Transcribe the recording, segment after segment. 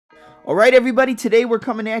All right, everybody, today we're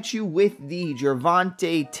coming at you with the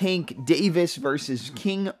Gervonta Tank Davis versus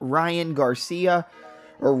King Ryan Garcia,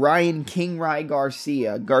 or Ryan King Rye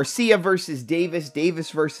Garcia. Garcia versus Davis, Davis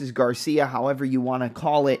versus Garcia, however you want to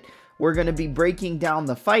call it. We're going to be breaking down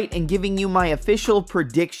the fight and giving you my official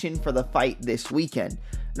prediction for the fight this weekend.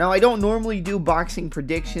 Now, I don't normally do boxing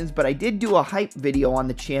predictions, but I did do a hype video on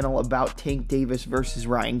the channel about Tank Davis versus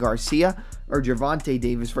Ryan Garcia, or Gervonta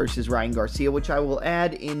Davis versus Ryan Garcia, which I will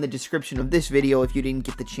add in the description of this video if you didn't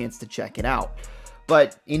get the chance to check it out.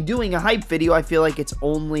 But in doing a hype video, I feel like it's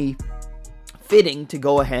only fitting to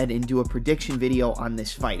go ahead and do a prediction video on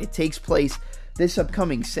this fight. It takes place this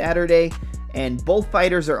upcoming Saturday, and both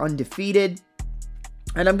fighters are undefeated.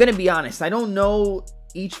 And I'm going to be honest, I don't know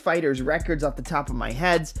each fighter's records off the top of my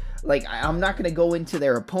head. Like, I'm not going to go into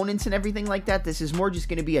their opponents and everything like that. This is more just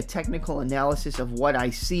going to be a technical analysis of what I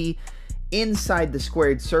see inside the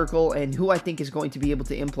squared circle and who I think is going to be able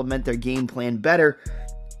to implement their game plan better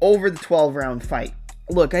over the 12-round fight.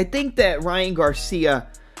 Look, I think that Ryan Garcia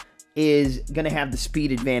is going to have the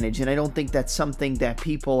speed advantage, and I don't think that's something that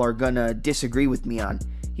people are going to disagree with me on.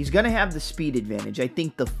 He's going to have the speed advantage. I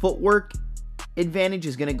think the footwork advantage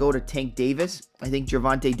is going to go to Tank Davis. I think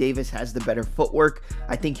Gervonta Davis has the better footwork.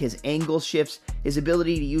 I think his angle shifts, his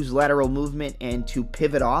ability to use lateral movement and to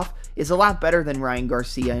pivot off is a lot better than Ryan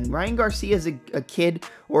Garcia. And Ryan Garcia is a kid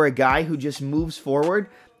or a guy who just moves forward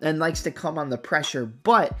and likes to come on the pressure.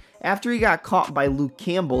 But after he got caught by Luke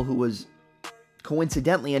Campbell, who was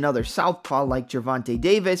coincidentally another southpaw like Gervonta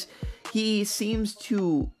Davis, he seems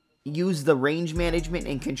to use the range management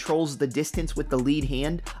and controls the distance with the lead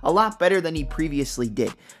hand a lot better than he previously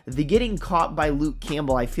did. The getting caught by Luke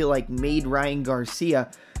Campbell, I feel like, made Ryan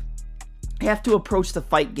Garcia have to approach the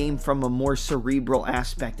fight game from a more cerebral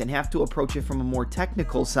aspect and have to approach it from a more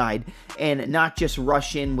technical side and not just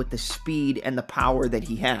rush in with the speed and the power that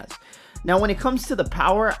he has. Now, when it comes to the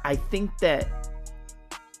power, I think that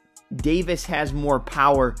Davis has more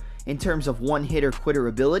power in terms of one-hitter-quitter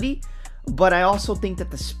ability, but I also think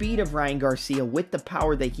that the speed of Ryan Garcia with the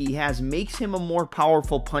power that he has makes him a more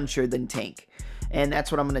powerful puncher than Tank. And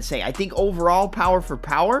that's what I'm going to say. I think overall, power for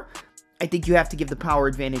power, I think you have to give the power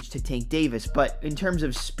advantage to Tank Davis. But in terms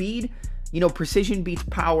of speed, you know, precision beats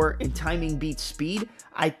power and timing beats speed.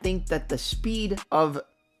 I think that the speed of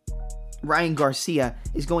Ryan Garcia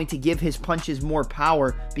is going to give his punches more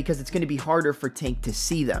power because it's going to be harder for Tank to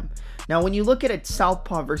see them. Now, when you look at a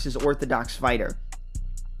southpaw versus orthodox fighter,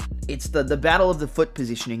 it's the battle of the foot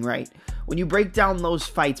positioning, right? When you break down those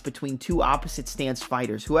fights between two opposite stance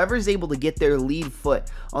fighters, whoever is able to get their lead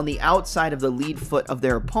foot on the outside of the lead foot of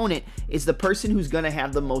their opponent is the person who's going to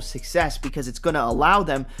have the most success, because it's going to allow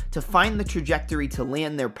them to find the trajectory to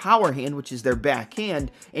land their power hand, which is their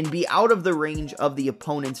backhand, and be out of the range of the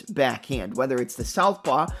opponent's backhand. Whether it's the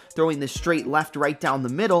southpaw throwing the straight left right down the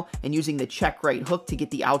middle and using the check right hook to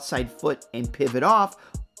get the outside foot and pivot off,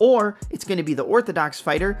 or it's going to be the orthodox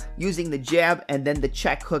fighter using the jab and then the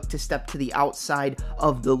check hook to step to the outside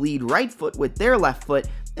of the lead right foot with their left foot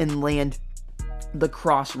and land the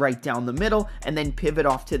cross right down the middle and then pivot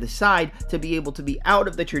off to the side to be able to be out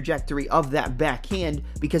of the trajectory of that backhand,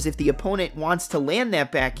 because if the opponent wants to land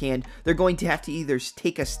that backhand, they're going to have to either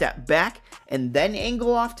take a step back and then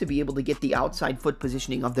angle off to be able to get the outside foot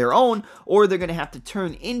positioning of their own, or they're going to have to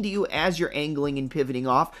turn into you as you're angling and pivoting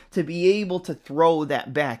off to be able to throw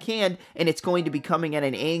that backhand, and it's going to be coming at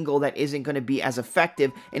an angle that isn't going to be as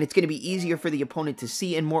effective, and it's going to be easier for the opponent to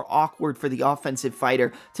see and more awkward for the offensive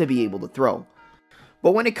fighter to be able to throw.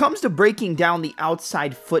 But when it comes to breaking down the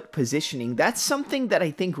outside foot positioning, that's something that I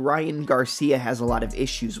think Ryan Garcia has a lot of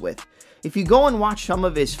issues with. If you go and watch some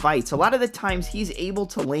of his fights, a lot of the times he's able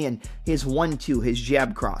to land his 1-2, his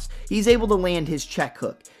jab cross. He's able to land his check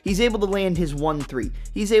hook. He's able to land his 1-3.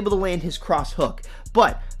 He's able to land his cross hook.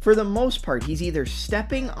 But for the most part, he's either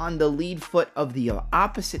stepping on the lead foot of the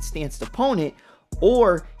opposite stanced opponent,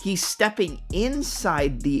 or he's stepping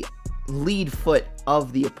inside the lead foot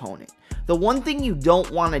of the opponent. The one thing you don't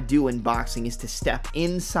want to do in boxing is to step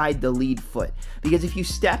inside the lead foot, because if you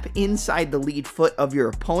step inside the lead foot of your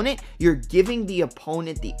opponent, you're giving the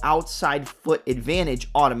opponent the outside foot advantage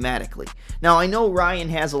automatically. Now, I know Ryan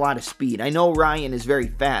has a lot of speed. I know Ryan is very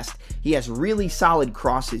fast. He has really solid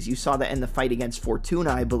crosses. You saw that in the fight against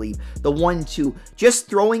Fortuna, I believe. The 1-2, just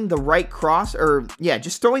throwing the right cross,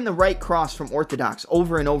 just throwing the right cross from orthodox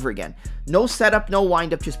over and over again. No setup, no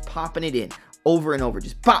windup, just popping it in over and over.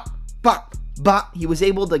 Just pop, bop, bop. He was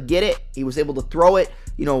able to get it. He was able to throw it,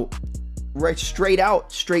 you know, right straight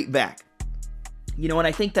out, straight back. You know, and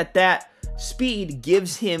I think that speed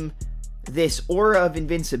gives him this aura of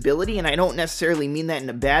invincibility, and I don't necessarily mean that in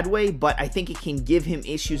a bad way, but I think it can give him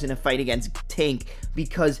issues in a fight against Tank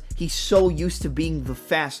because he's so used to being the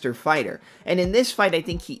faster fighter. And in this fight, I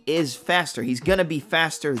think he is faster. He's going to be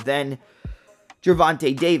faster than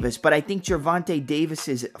Gervonta Davis, but I think Gervonta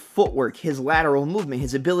Davis's footwork, his lateral movement,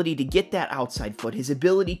 his ability to get that outside foot, his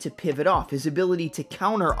ability to pivot off, his ability to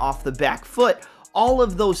counter off the back foot, all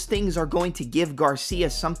of those things are going to give Garcia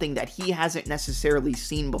something that he hasn't necessarily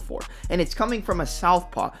seen before. And it's coming from a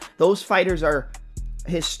southpaw. Those fighters are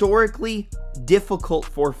historically difficult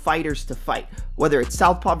for fighters to fight. Whether it's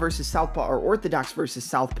southpaw versus southpaw or orthodox versus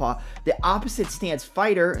southpaw, the opposite stance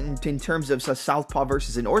fighter, in terms of a southpaw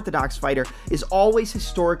versus an orthodox fighter, is always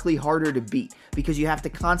historically harder to beat because you have to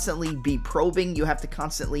constantly be probing, you have to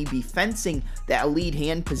constantly be fencing that lead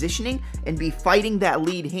hand positioning and be fighting that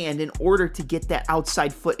lead hand in order to get that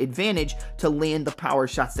outside foot advantage to land the power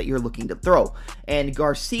shots that you're looking to throw. And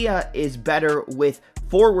Garcia is better with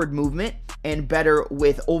forward movement and better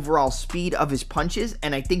with overall speed of his punches,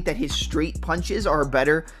 and I think that his straight punches are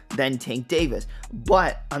better than Tank Davis.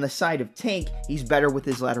 But on the side of Tank, he's better with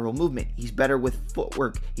his lateral movement, he's better with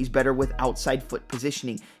footwork, he's better with outside foot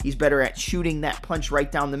positioning, he's better at shooting that punch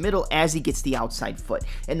right down the middle as he gets the outside foot.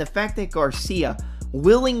 And the fact that Garcia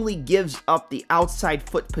willingly gives up the outside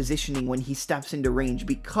foot positioning when he steps into range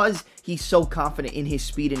because he's so confident in his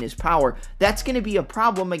speed and his power, that's going to be a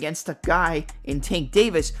problem against a guy in Tank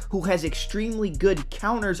Davis who has extremely good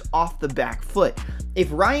counters off the back foot. If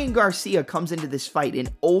Ryan Garcia comes into this fight and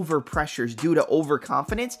over pressures due to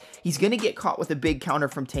overconfidence, he's going to get caught with a big counter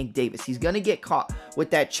from Tank Davis. He's going to get caught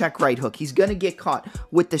with that check right hook. He's going to get caught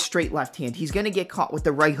with the straight left hand. He's going to get caught with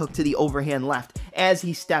the right hook to the overhand left as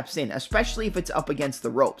he steps in, especially if it's up against the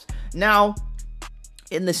ropes. Now,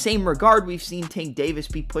 in the same regard, we've seen Tank Davis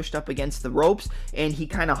be pushed up against the ropes and he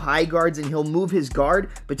kind of high guards and he'll move his guard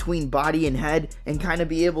between body and head and kind of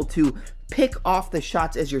be able to pick off the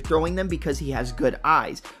shots as you're throwing them because he has good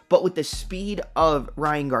eyes. But with the speed of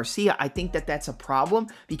Ryan Garcia, I think that that's a problem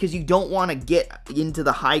because you don't want to get into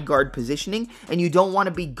the high guard positioning and you don't want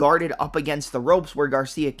to be guarded up against the ropes where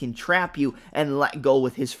Garcia can trap you and let go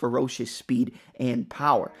with his ferocious speed and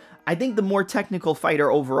power. I think the more technical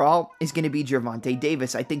fighter overall is going to be Gervonta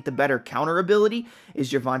Davis. I think the better counter ability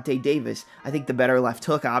is Gervonta Davis. I think the better left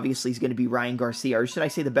hook obviously is going to be Ryan Garcia, or should I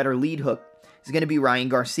say the better lead hook is going to be Ryan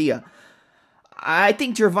Garcia. I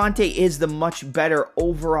think Gervonta is the much better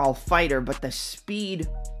overall fighter, but the speed,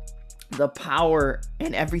 the power,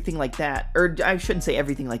 and everything like that, or I shouldn't say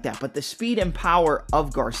everything like that, but the speed and power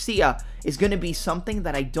of Garcia is going to be something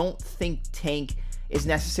that I don't think Tank is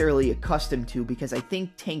necessarily accustomed to, because I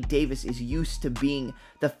think Tank Davis is used to being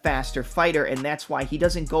the faster fighter, and that's why he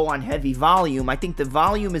doesn't go on heavy volume. I think the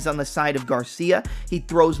volume is on the side of Garcia. He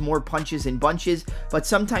throws more punches in bunches, but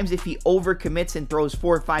sometimes if he overcommits and throws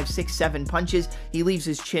 4, 5, 6, 7 punches, he leaves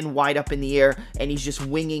his chin wide up in the air, and he's just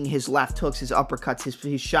winging his left hooks, his uppercuts,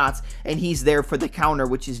 his shots, and he's there for the counter,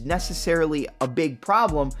 which is necessarily a big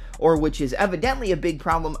problem, or which is evidently a big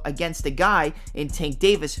problem against a guy in Tank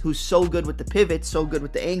Davis who's so good with the pivots, so good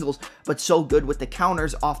with the angles, but so good with the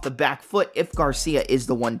counters off the back foot if Garcia is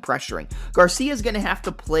the one pressuring. Garcia is going to have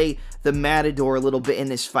to play the matador a little bit in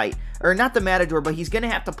this fight. Or not the matador, but he's going to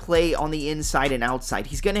have to play on the inside and outside.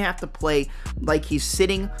 He's going to have to play like he's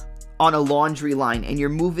sitting on a laundry line and you're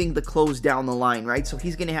moving the clothes down the line, right? So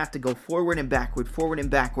he's going to have to go forward and backward,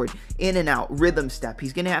 in and out, rhythm step.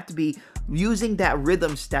 He's going to have to be using that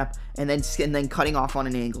rhythm step and then cutting off on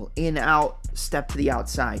an angle. In, out, step to the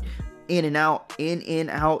outside. In and out, in,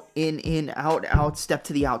 out, step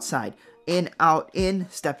to the outside. In, out, in,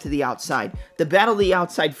 step to the outside. The battle of the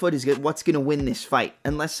outside foot is what's going to win this fight,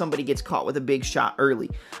 unless somebody gets caught with a big shot early.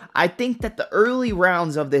 I think that the early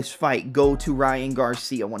rounds of this fight go to Ryan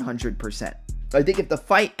Garcia 100%. I think if the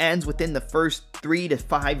fight ends within the first 3 to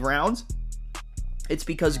 5 rounds, it's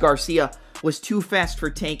because Garcia was too fast for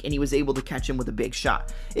Tank and he was able to catch him with a big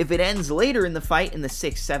shot. If it ends later in the fight, in the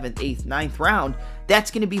 6th, 7th, 8th, 9th round, that's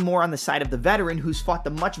going to be more on the side of the veteran who's fought the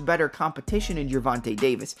much better competition in Gervonta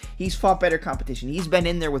Davis. He's fought better competition. He's been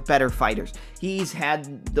in there with better fighters. He's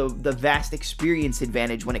had the vast experience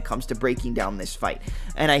advantage when it comes to breaking down this fight.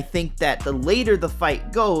 And I think that the later the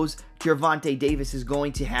fight goes, Gervonta Davis is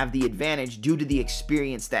going to have the advantage due to the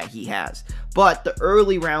experience that he has. But the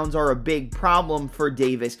early rounds are a big problem for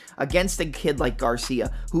Davis against a kid like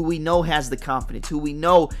Garcia, who we know has the confidence, who we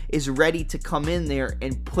know is ready to come in there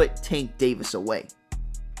and put Tank Davis away.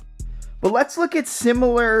 But let's look at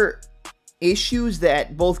similar issues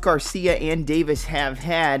that both Garcia and Davis have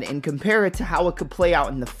had and compare it to how it could play out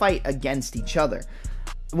in the fight against each other.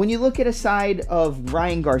 when you look at a side of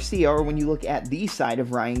Ryan Garcia, or when you look at the side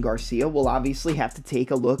of Ryan Garcia, we'll obviously have to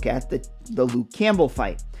take a look at the Luke Campbell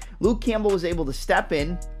fight. Luke Campbell was able to step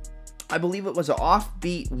in. I believe it was an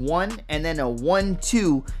offbeat 1 and then a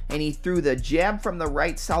 1-2, and he threw the jab from the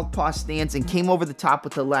right southpaw stance and came over the top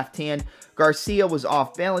with the left hand. Garcia was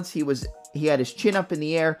off balance. He had his chin up in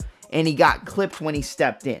the air, and he got clipped when he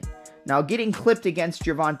stepped in. Now, getting clipped against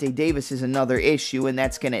Gervonta Davis is another issue, and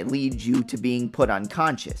that's going to lead you to being put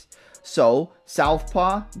unconscious. So,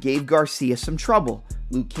 southpaw gave Garcia some trouble.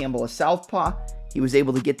 Luke Campbell, a southpaw, he was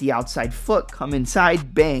able to get the outside foot, come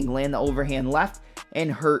inside, bang, land the overhand left,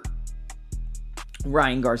 and hurt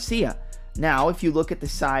Ryan Garcia. Now, if you look at the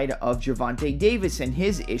side of Gervonta Davis and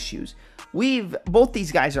his issues, both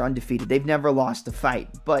these guys are undefeated. They've never lost a fight,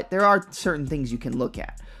 but there are certain things you can look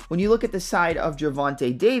at. When you look at the side of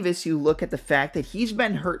Gervonta Davis, you look at the fact that he's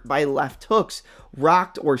been hurt by left hooks,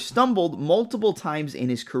 rocked or stumbled multiple times in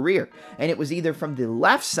his career. And it was either from the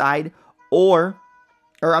left side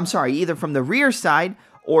either from the rear side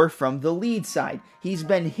or from the lead side. He's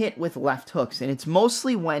been hit with left hooks, and it's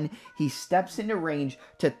mostly when he steps into range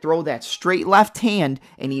to throw that straight left hand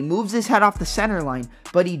and he moves his head off the center line,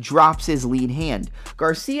 but he drops his lead hand.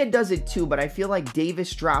 Garcia does it too, but I feel like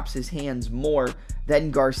Davis drops his hands more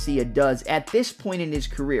than Garcia does at this point in his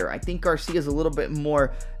career. I think Garcia's a little bit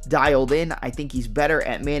more dialed in. I think he's better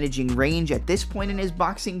at managing range at this point in his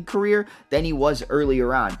boxing career than he was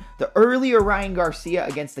earlier on. The earlier Ryan Garcia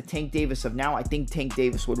against the Tank Davis of now, I think Tank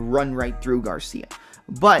Davis would run right through Garcia.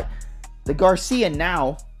 But the Garcia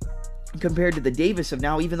now, compared to the Davis of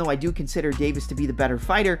now, even though I do consider Davis to be the better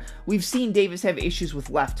fighter, we've seen Davis have issues with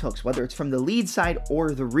left hooks, whether it's from the lead side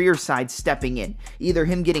or the rear side stepping in. Either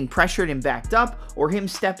him getting pressured and backed up, or him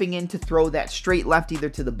stepping in to throw that straight left either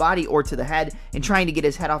to the body or to the head and trying to get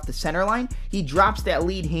his head off the center line. He drops that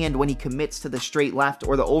lead hand when he commits to the straight left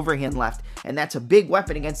or the overhand left, and that's a big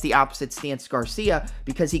weapon against the opposite stance Garcia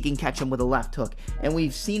because he can catch him with a left hook. And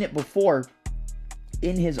we've seen it before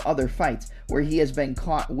in his other fights where he has been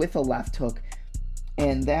caught with a left hook,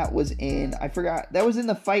 and that was in, that was in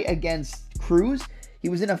the fight against Cruz. He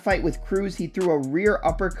was in a fight with Cruz. He threw a rear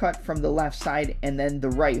uppercut from the left side and then the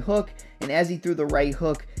right hook, and as he threw the right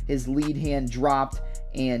hook, his lead hand dropped,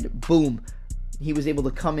 and boom, he was able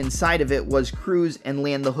to come inside of it, was Cruz, and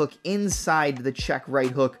land the hook inside the check right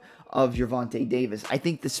hook of Gervonta Davis. I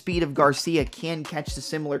think the speed of Garcia can catch the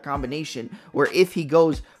similar combination where if he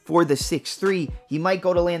goes for the 6-3, he might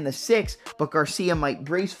go to land the 6, but Garcia might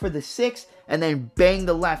brace for the 6 and then bang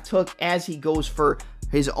the left hook as he goes for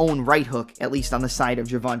his own right hook, at least on the side of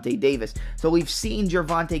Gervonta Davis. So we've seen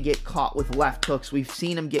Gervonta get caught with left hooks. We've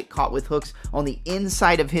seen him get caught with hooks on the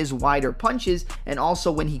inside of his wider punches, and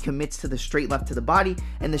also when he commits to the straight left to the body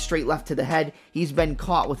and the straight left to the head, he's been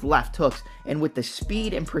caught with left hooks. And with the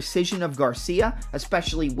speed and precision of Garcia,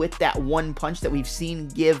 especially with that one punch that we've seen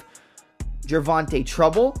give Gervonta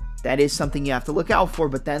trouble, that is something you have to look out for.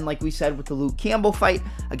 But then, like we said with the Luke Campbell fight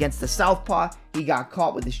against the southpaw, he got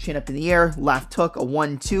caught with his chin up in the air, left hook, a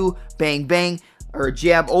 1-2, bang, bang, or a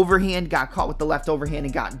jab overhand, got caught with the left overhand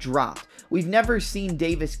and got dropped. We've never seen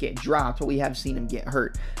Davis get dropped, but we have seen him get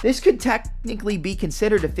hurt. This could technically be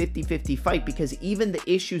considered a 50-50 fight because even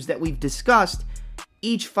the issues that we've discussed,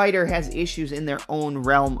 each fighter has issues in their own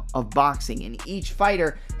realm of boxing, and each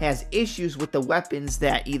fighter has issues with the weapons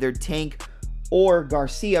that either Tank or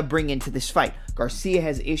Garcia bring into this fight. Garcia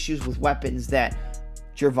has issues with weapons that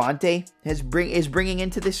Gervonta is bringing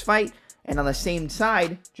into this fight, and on the same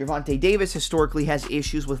side, Gervonta Davis historically has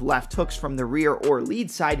issues with left hooks from the rear or lead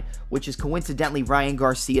side, which is coincidentally Ryan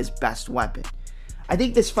Garcia's best weapon. I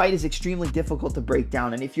think this fight is extremely difficult to break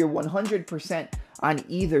down, and if you're 100% on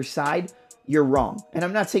either side, you're wrong. And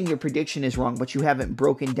I'm not saying your prediction is wrong, but you haven't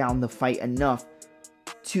broken down the fight enough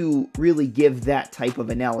to really give that type of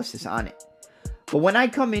analysis on it. But when I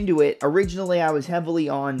come into it, originally I was heavily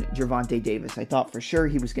on Gervonta Davis. I thought for sure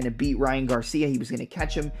he was going to beat Ryan Garcia. He was going to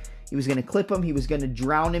catch him. He was going to clip him. He was going to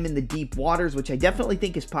drown him in the deep waters, which I definitely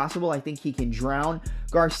think is possible. I think he can drown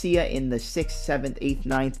Garcia in the 6th, 7th, 8th,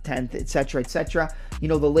 9th, 10th, etc., etc. You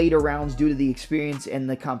know, the later rounds, due to the experience and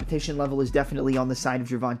the competition level, is definitely on the side of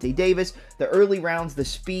Gervonta Davis. The early rounds, the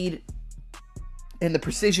speed and the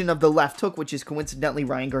precision of the left hook, which is coincidentally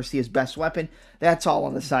Ryan Garcia's best weapon, that's all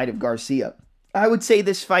on the side of Garcia. I would say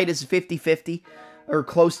this fight is 50-50 or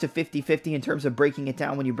close to 50-50 in terms of breaking it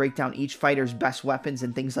down when you break down each fighter's best weapons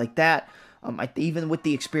and things like that. Even with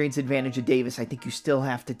the experience advantage of Davis, I think you still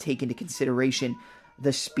have to take into consideration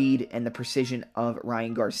the speed and the precision of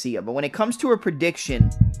Ryan Garcia. But when it comes to a prediction,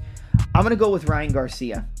 I'm going to go with Ryan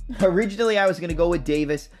Garcia. Originally, I was going to go with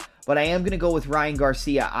Davis. but I am going to go with Ryan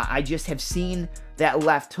Garcia. I just have seen that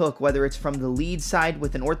left hook, whether it's from the lead side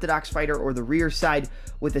with an orthodox fighter or the rear side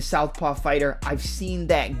with a southpaw fighter. I've seen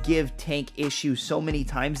that give Tank issue so many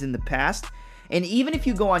times in the past. And even if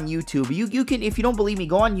you go on YouTube, you can, if you don't believe me,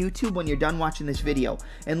 go on YouTube when you're done watching this video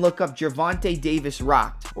and look up Gervonta Davis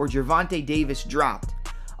rocked or Gervonta Davis dropped.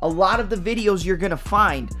 A lot of the videos you're going to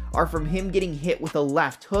find are from him getting hit with a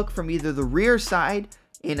left hook from either the rear side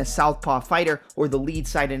in a southpaw fighter or the lead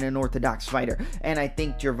side in an orthodox fighter. And I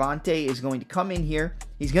think Gervonta is going to come in here.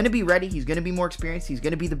 He's going to be ready. He's going to be more experienced. He's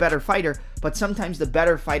going to be the better fighter. But sometimes the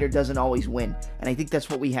better fighter doesn't always win. And I think that's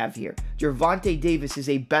what we have here. Gervonta Davis is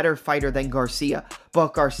a better fighter than Garcia.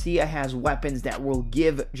 But Garcia has weapons that will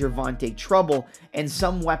give Gervonta trouble. And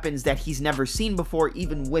some weapons that he's never seen before,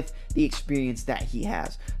 even with the experience that he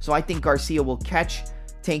has. So I think Garcia will catch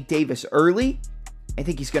Tank Davis early. I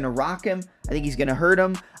think he's going to rock him. I think he's going to hurt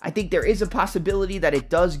him. I think there is a possibility that it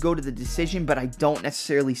does go to the decision, but I don't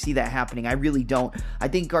necessarily see that happening. I really don't. I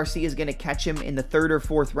think Garcia is going to catch him in the 3rd or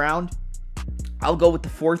 4th round. I'll go with the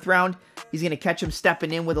 4th round. He's going to catch him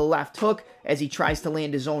stepping in with a left hook as he tries to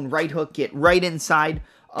land his own right hook, get right inside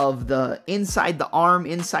the arm,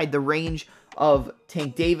 inside the range of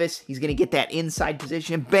Tank Davis. He's going to get that inside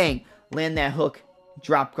position. Bang! Land that hook.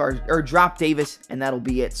 Drop Davis, and that'll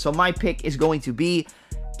be it. So my pick is going to be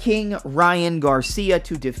King Ryan Garcia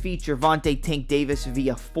to defeat Gervonta Tank Davis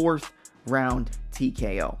via 4th round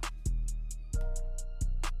TKO.